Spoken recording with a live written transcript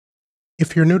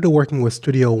If you're new to working with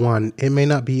Studio One, it may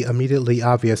not be immediately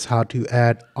obvious how to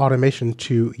add automation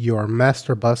to your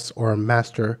master bus or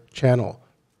master channel,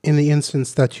 in the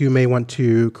instance that you may want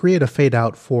to create a fade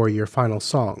out for your final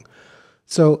song.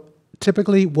 So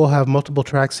typically we'll have multiple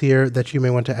tracks here that you may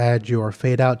want to add your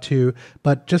fade out to,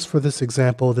 but just for this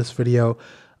example, this video,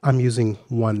 I'm using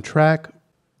one track.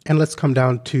 And let's come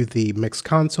down to the mix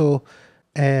console,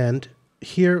 and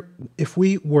here, if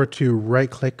we were to right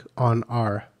click on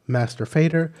our master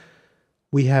fader,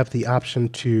 we have the option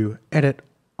to edit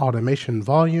automation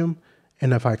volume.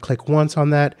 And if I click once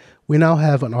on that, we now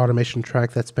have an automation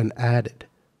track that's been added.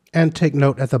 And take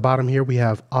note at the bottom here, we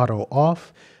have auto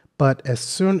off. But as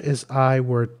soon as I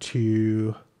were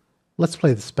to, let's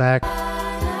play this back.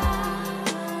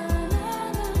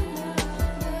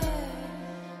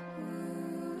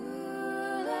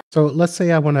 So let's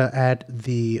say I want to add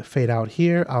the fade out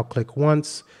here. I'll click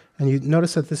once, and you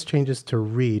notice that this changes to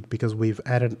read because we've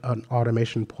added an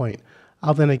automation point.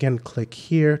 I'll then again click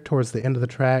here towards the end of the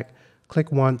track,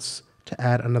 click once to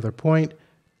add another point,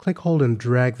 click, hold, and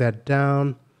drag that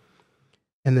down.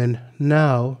 And then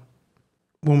now,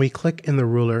 when we click in the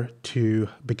ruler to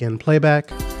begin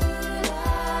playback,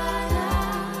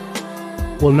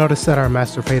 we'll notice that our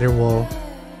master fader will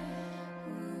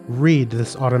read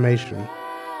this automation.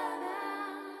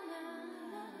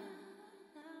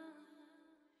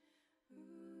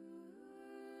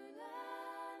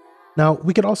 Now,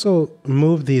 we could also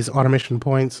move these automation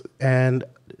points, and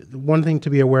one thing to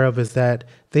be aware of is that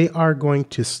they are going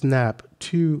to snap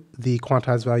to the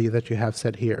quantized value that you have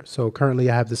set here. So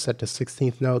currently I have this set to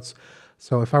 16th notes.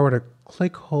 So if I were to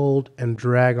click, hold, and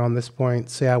drag on this point,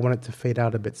 say I want it to fade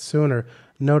out a bit sooner,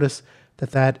 notice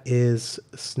that that is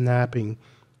snapping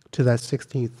to that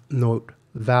 16th note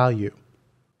value.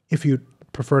 If you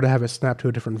prefer to have it snap to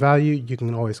a different value, you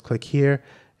can always click here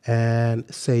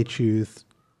and say choose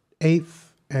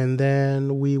eighth, and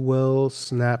then we will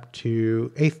snap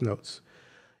to eighth notes.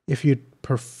 If you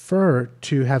prefer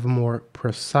to have a more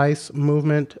precise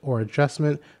movement or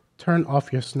adjustment, turn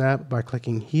off your snap by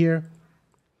clicking here,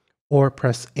 or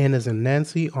press N as in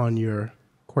Nancy on your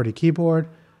QWERTY keyboard,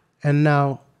 and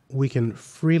now we can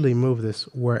freely move this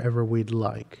wherever we'd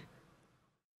like.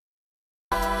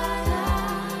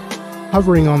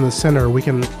 Hovering on the center, we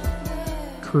can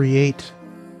create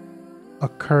a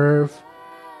curve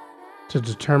to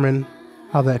determine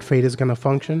how that fade is going to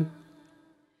function.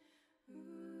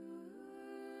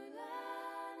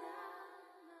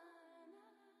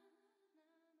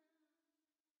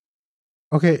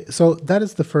 Okay, so that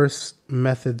is the first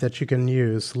method that you can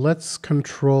use. Let's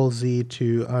Control Z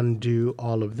to undo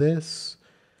all of this.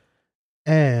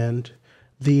 And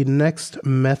the next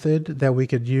method that we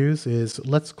could use is,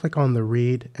 let's click on the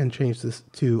read and change this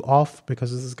to off,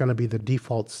 because this is going to be the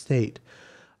default state.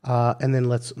 And then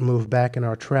let's move back in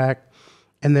our track.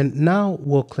 And then now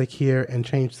we'll click here and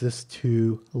change this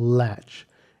to latch.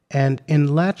 And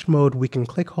in latch mode, we can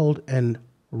click, hold, and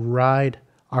ride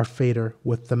our fader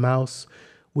with the mouse.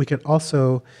 We can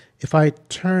also, if I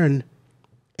turn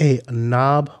a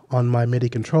knob on my MIDI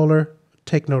controller,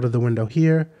 take note of the window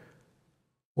here,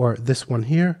 or this one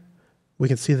here, we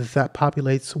can see that that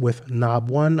populates with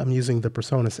knob 1. I'm using the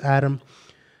Presonus Atom.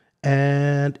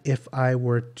 And if I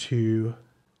were to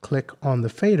click on the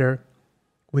fader,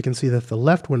 we can see that the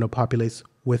left window populates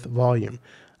with volume.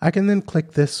 I can then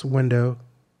click this window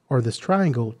or this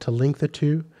triangle to link the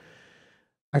two.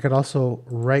 I could also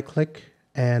right click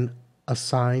and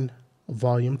assign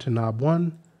volume to knob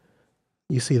 1.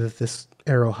 You see that this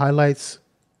arrow highlights,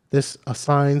 this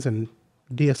assigns and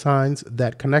deassigns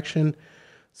that connection.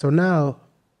 So now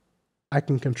I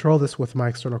can control this with my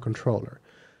external controller.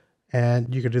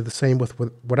 And you could do the same with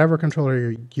whatever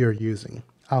controller you're using.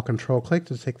 I'll control click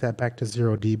to take that back to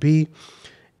 0 dB.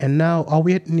 And now all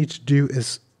we need to do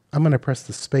is, I'm going to press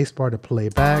the space bar to play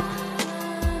back.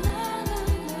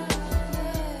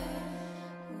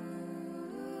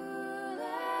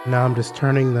 Now I'm just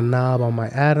turning the knob on my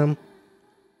Atom.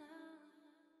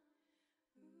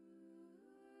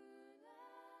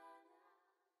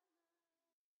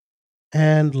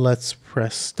 And let's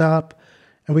press stop.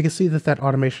 And we can see that that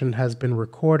automation has been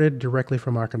recorded directly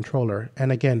from our controller.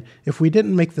 And again, if we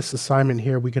didn't make this assignment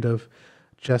here, we could have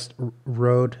just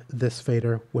rode this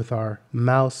fader with our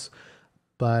mouse,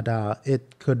 but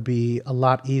it could be a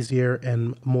lot easier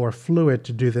and more fluid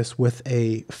to do this with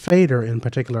a fader in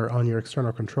particular on your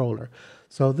external controller.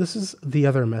 So this is the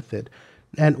other method.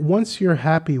 And once you're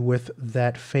happy with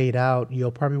that fade out,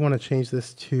 you'll probably want to change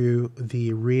this to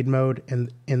the read mode.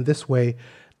 And in this way,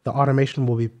 the automation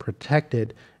will be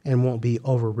protected and won't be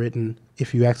overwritten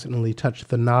if you accidentally touch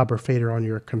the knob or fader on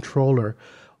your controller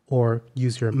or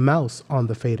use your mouse on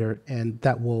the fader, and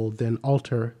that will then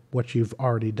alter what you've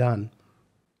already done.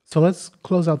 So let's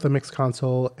close out the mix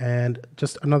console, and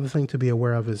just another thing to be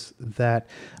aware of is that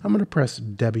I'm going to press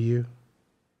W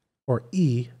or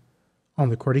E on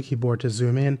the QWERTY keyboard to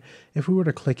zoom in. If we were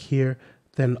to click here,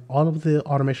 then all of the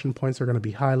automation points are going to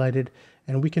be highlighted,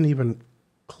 and we can even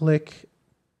click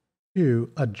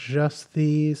to adjust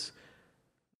these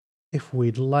if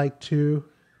we'd like to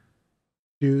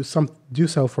do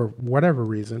so for whatever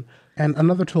reason. And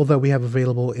another tool that we have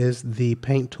available is the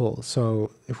paint tool.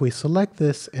 So if we select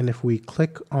this and if we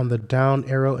click on the down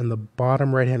arrow in the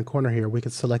bottom right hand corner here, we can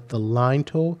select the line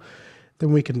tool.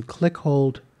 Then we can click,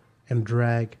 hold, and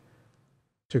drag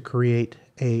to create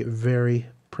a very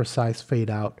precise fade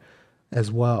out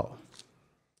as well.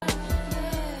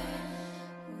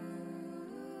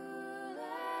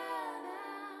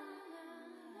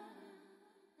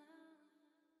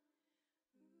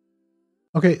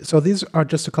 Okay, so these are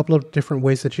just a couple of different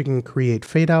ways that you can create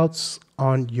fade outs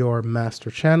on your master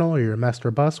channel or your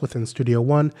master bus within Studio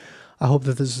One. I hope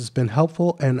that this has been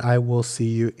helpful, and I will see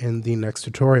you in the next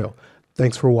tutorial.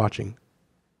 Thanks for watching.